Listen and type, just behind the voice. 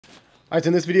Alright, so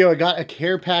in this video I got a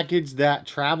care package that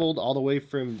traveled all the way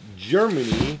from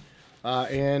Germany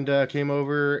and came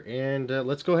over, and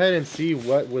let's go ahead and see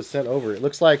what was sent over. It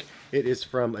looks like it is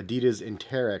from Adidas and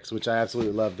Terrex, which I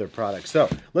absolutely love their products. So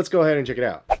let's go ahead and check it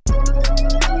out.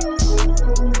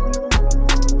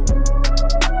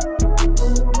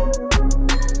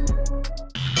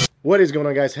 What is going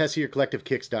on, guys? Hess here,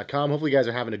 CollectiveKicks.com. Hopefully you guys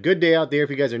are having a good day out there.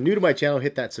 If you guys are new to my channel,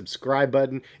 hit that subscribe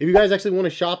button. If you guys actually want to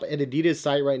shop at Adidas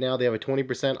site right now, they have a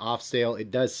 20% off sale.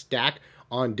 It does stack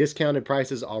on discounted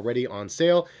prices already on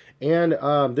sale. And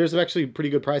there's actually pretty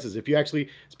good prices. If you actually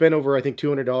spend over, I think,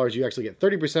 $200, you actually get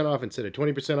 30% off instead of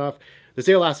 20% off. The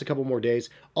sale lasts a couple more days.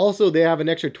 Also, they have an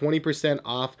extra 20%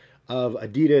 off of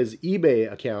Adidas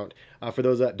eBay account. For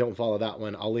those that don't follow that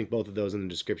one, I'll link both of those in the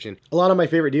description. A lot of my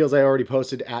favorite deals I already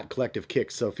posted at Collective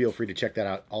Kicks, so feel free to check that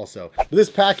out also. But this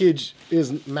package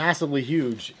is massively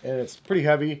huge, and it's pretty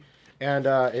heavy, and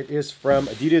it is from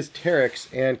Adidas Terrex,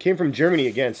 and came from Germany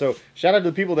again. So shout out to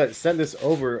the people that sent this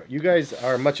over. You guys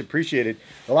are much appreciated.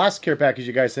 The last care package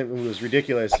you guys sent me was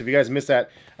ridiculous. If you guys missed that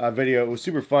video, it was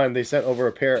super fun. They sent over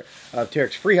a pair of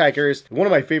Terrex Free Hikers, one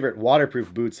of my favorite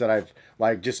waterproof boots that I've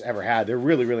just ever had. They're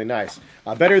really, really nice.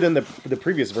 Better than the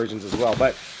previous versions as well.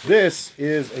 But this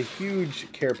is a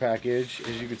huge care package,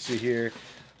 as you can see here.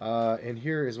 And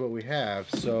here is what we have.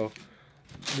 So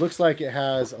looks like it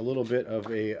has a little bit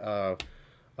of a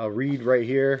read right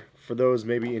here for those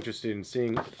maybe interested in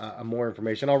seeing more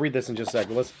information. I'll read this in just a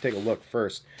second. Let's take a look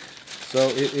first. So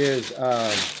it is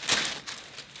a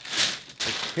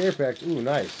care package. Ooh,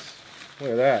 nice. Look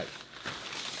at that.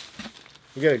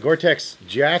 We got a GORE-TEX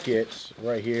jacket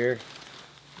right here.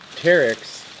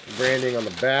 Terrex branding on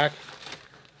the back.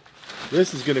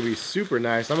 This is going to be super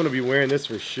nice. I'm going to be wearing this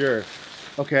for sure.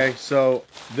 Okay, so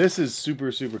this is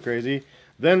super, super crazy.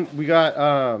 Then we got,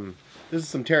 this is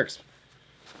some Terrex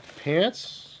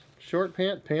pants. Short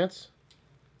pants.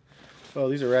 Oh,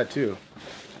 these are rad too.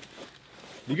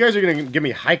 You guys are going to get me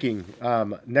hiking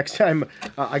next time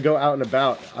I go out and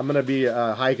about. I'm going to be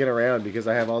hiking around because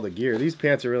I have all the gear. These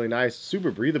pants are really nice,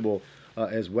 super breathable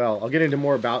as well. I'll get into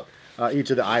more about each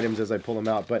of the items as I pull them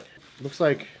out. But it looks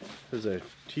like there's a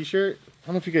t-shirt. I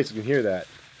don't know if you guys can hear that.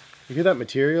 You hear that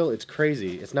material? It's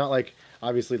crazy. It's not like,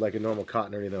 obviously, like a normal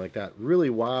cotton or anything like that. Really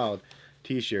wild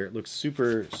t-shirt. Looks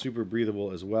super, super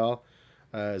breathable as well.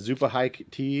 Zupa Hike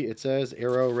tee, it says.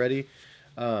 Arrow ready.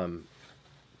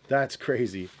 That's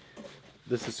crazy.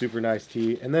 This is super nice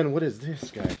tee. And then what is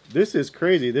this guy? This is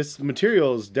crazy. This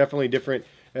material is definitely different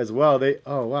as well.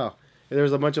 Oh wow.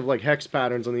 There's a bunch of like hex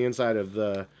patterns on the inside of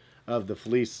the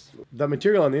fleece. The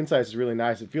material on the inside is really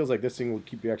nice. It feels like this thing will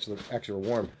keep you extra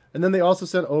warm. And then they also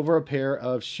sent over a pair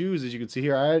of shoes, as you can see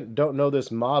here. I don't know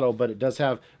this model, but it does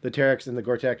have the Terrex and the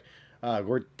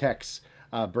GORE-TEX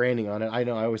branding on it. I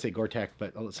know I always say GORE-TEX,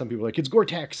 but some people are like, it's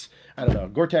GORE-TEX. I don't know.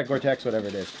 GORE-TEX, whatever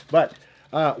it is. But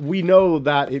we know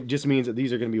that it just means that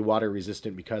these are going to be water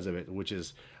resistant because of it, which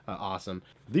is awesome.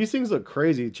 These things look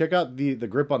crazy. Check out the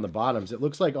grip on the bottoms. It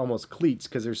looks like almost cleats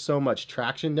because there's so much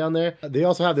traction down there. They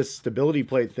also have this stability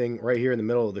plate thing right here in the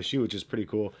middle of the shoe, which is pretty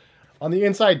cool. On the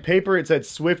inside paper, it said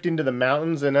Swift into the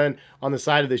mountains, and then on the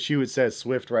side of the shoe, it says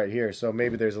Swift right here. So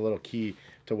maybe there's a little key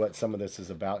to what some of this is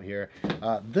about here.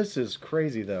 This is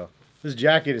crazy, though. This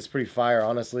jacket is pretty fire,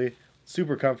 honestly.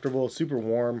 Super comfortable, super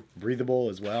warm, breathable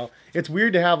as well. It's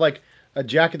weird to have like a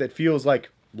jacket that feels like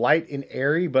light and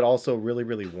airy, but also really,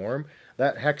 really warm.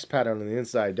 That hex pattern on the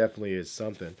inside definitely is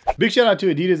something. Big shout out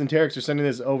to Adidas and Terrex for sending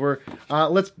this over.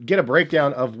 Let's get a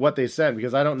breakdown of what they sent,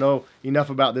 because I don't know enough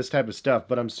about this type of stuff,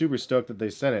 but I'm super stoked that they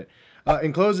sent it.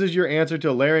 Enclosed is your answer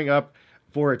to layering up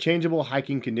for changeable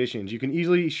hiking conditions. You can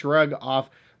easily shrug off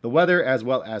the weather as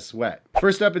well as sweat.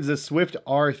 First up is the Swift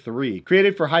R3.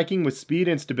 Created for hiking with speed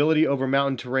and stability over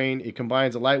mountain terrain, it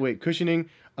combines a lightweight cushioning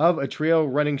of a trail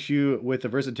running shoe with the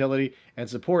versatility and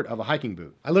support of a hiking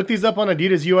boot. I looked these up on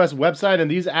Adidas US website, and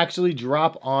these actually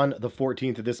drop on the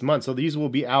 14th of this month, so these will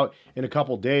be out in a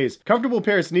couple days. Comfortable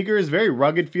pair of sneakers, very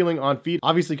rugged feeling on feet,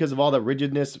 obviously because of all the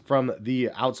rigidness from the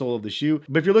outsole of the shoe.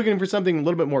 But if you're looking for something a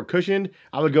little bit more cushioned,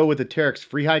 I would go with the Terrex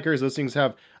Free Hikers. Those things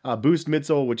have a boost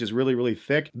midsole, which is really, really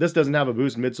thick. This doesn't have a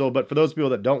boost midsole, but for those people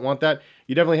that don't want that,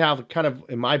 you definitely have kind of,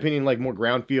 in my opinion, like more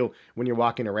ground feel when you're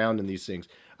walking around in these things.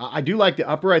 I do like the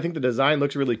upper. I think the design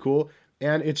looks really cool.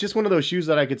 And it's just one of those shoes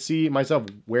that I could see myself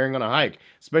wearing on a hike,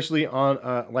 especially on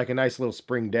like a nice little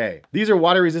spring day. These are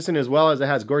water resistant as well, as it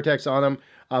has GORE-TEX on them,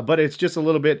 but it's just a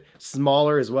little bit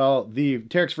smaller as well. The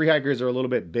Terrex Free Hikers are a little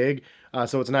bit big.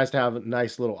 So it's nice to have a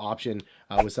nice little option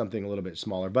with something a little bit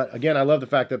smaller. But again, I love the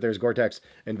fact that there's GORE-TEX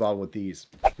involved with these.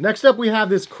 Next up, we have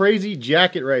this crazy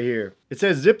jacket right here. It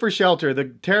says zip for shelter. The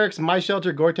Terrex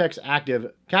MyShelter GORE-TEX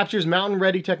Active captures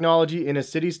mountain-ready technology in a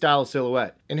city-style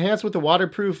silhouette. Enhanced with the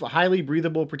waterproof, highly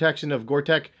breathable protection of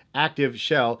GORE-TEX Active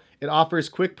shell, it offers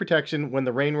quick protection when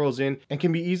the rain rolls in and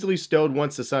can be easily stowed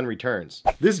once the sun returns.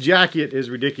 This jacket is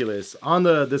ridiculous. On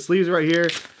the sleeves right here,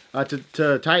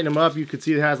 to tighten them up, you can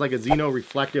see it has like a Xeno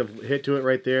reflective hit to it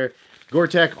right there.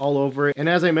 GORE-TEX all over it. And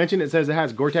as I mentioned, it says it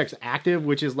has GORE-TEX Active,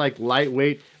 which is like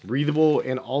lightweight, breathable,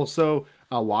 and also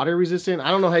water resistant.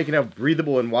 I don't know how you can have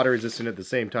breathable and water resistant at the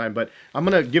same time, but I'm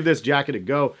gonna give this jacket a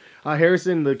go.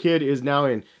 Harrison, the kid, is now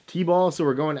in T-ball, so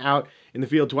we're going out in the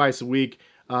field twice a week.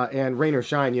 And rain or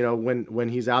shine, you know, when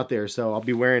he's out there. So I'll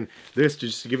be wearing this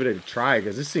just to give it a try,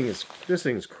 because this thing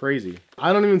is crazy.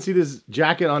 I don't even see this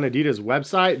jacket on Adidas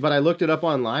website, but I looked it up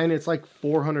online. It's like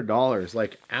 $400,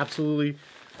 like absolutely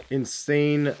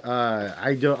insane.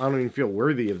 I don't even feel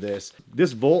worthy of this.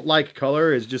 This Volt-like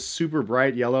color is just super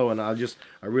bright yellow, and I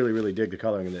really dig the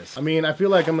coloring of this. I mean, I feel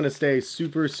like I'm gonna stay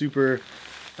super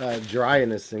dry in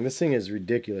this thing. This thing is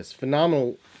ridiculous.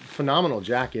 Phenomenal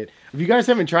jacket. If you guys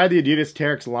haven't tried the Adidas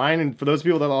Terrex line, and for those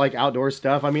people that like outdoor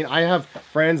stuff, I mean, I have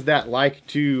friends that like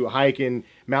to hike and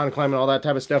mountain climb and all that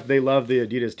type of stuff. They love the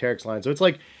Adidas Terrex line. So it's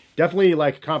like definitely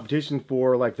like competition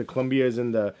for like the Columbias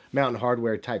and the mountain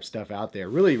hardware type stuff out there.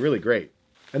 Really great.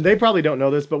 And they probably don't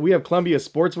know this, but we have Columbia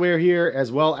sportswear here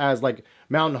as well as like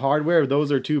mountain hardware.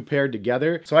 Those are two paired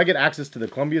together. So I get access to the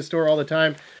Columbia store all the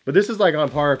time, but this is like on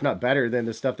par, if not better, than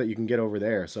the stuff that you can get over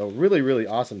there. So really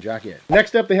awesome jacket.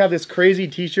 Next up, they have this crazy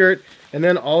t-shirt, and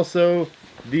then also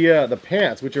the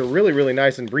pants, which are really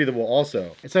nice and breathable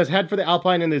also. It says head for the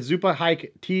Alpine in the Zupa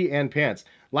Hike tee and pants.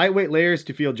 Lightweight layers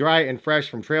to feel dry and fresh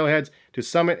from trailheads to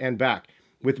summit and back,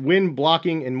 with wind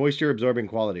blocking and moisture absorbing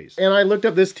qualities. And I looked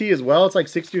up this tee as well. It's like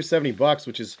 60 or 70 bucks,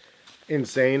 which is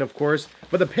insane, of course.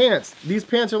 But the pants, these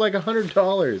pants are like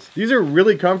 $100. These are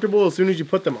really comfortable as soon as you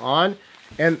put them on.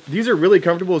 And these are really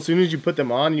comfortable as soon as you put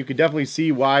them on. And you can definitely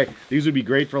see why these would be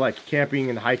great for like camping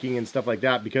and hiking and stuff like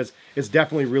that, because it's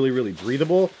definitely really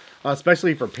breathable,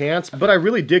 especially for pants. But I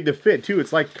really dig the fit too.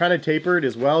 It's like kind of tapered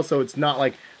as well, so it's not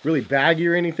like really baggy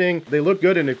or anything. They look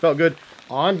good and they felt good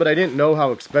on, but I didn't know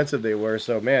how expensive they were.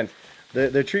 So man,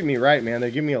 they're treating me right, man.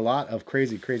 They give me a lot of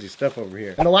crazy stuff over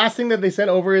here. And the last thing that they sent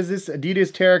over is this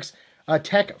Adidas Terrex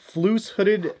Tech Fleece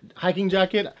hooded hiking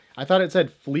jacket. I thought it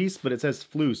said fleece, but it says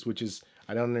fleece, which is,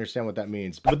 I don't understand what that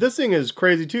means. But this thing is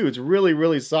crazy too. It's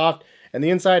really soft. And the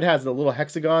inside has the little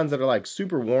hexagons that are like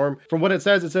super warm. From what it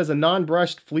says a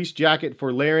non-brushed fleece jacket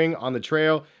for layering on the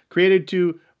trail, created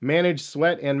to manage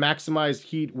sweat and maximize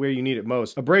heat where you need it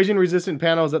most. Abrasion resistant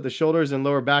panels at the shoulders and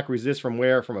lower back resist from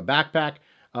wear from a backpack.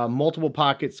 Multiple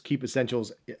pockets keep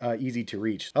essentials easy to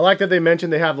reach. I like that they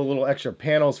mentioned they have the little extra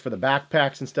panels for the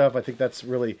backpacks and stuff. I think that's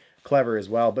really clever as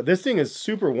well. But this thing is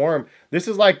super warm. This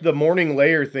is like the morning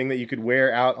layer thing that you could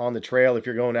wear out on the trail if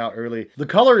you're going out early. The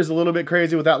color is a little bit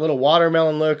crazy with that little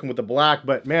watermelon look and with the black,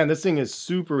 but man, this thing is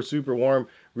super warm.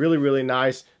 Really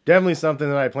nice. Definitely something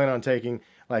that I plan on taking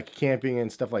like camping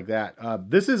and stuff like that.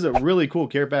 This is a really cool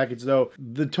care package though.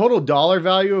 The total dollar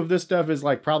value of this stuff is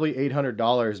like probably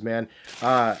 $800, man.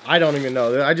 I don't even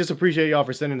know. I just appreciate y'all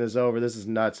for sending this over. This is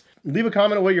nuts. Leave a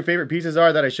comment on what your favorite pieces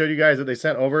are that I showed you guys that they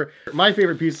sent over. My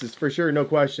favorite piece is for sure, no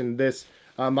question, this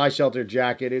MyShelter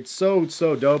jacket. It's so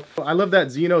dope. I love that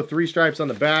Xeno 3 stripes on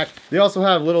the back. They also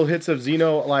have little hits of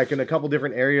Xeno like in a couple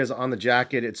different areas on the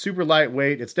jacket. It's super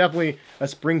lightweight. It's definitely a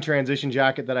spring transition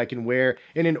jacket that I can wear.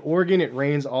 And in Oregon, it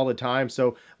rains all the time.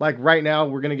 So like right now,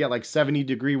 we're gonna get like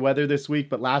 70-degree weather this week,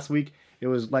 but last week it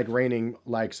was like raining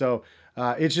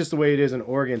it's just the way it is in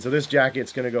Oregon. So this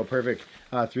jacket's gonna go perfect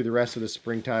through the rest of the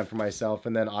springtime for myself.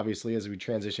 And then obviously as we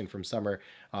transition from summer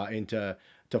into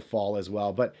fall as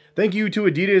well. But thank you to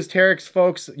Adidas Terrex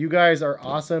folks. You guys are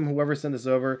awesome. Whoever sent this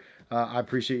over, I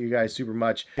appreciate you guys super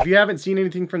much. If you haven't seen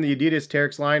anything from the Adidas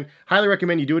Terrex line, highly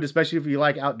recommend you do it, especially if you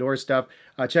like outdoor stuff.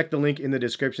 Check the link in the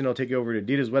description. It'll take you over to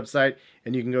Adidas website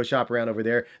and you can go shop around over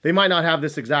there. They might not have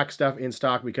this exact stuff in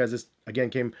stock because this again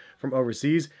came from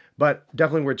overseas, but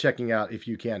definitely worth checking out if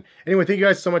you can. Anyway, thank you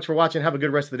guys so much for watching. Have a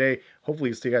good rest of the day.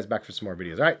 Hopefully see you guys back for some more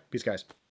videos. All right, peace guys.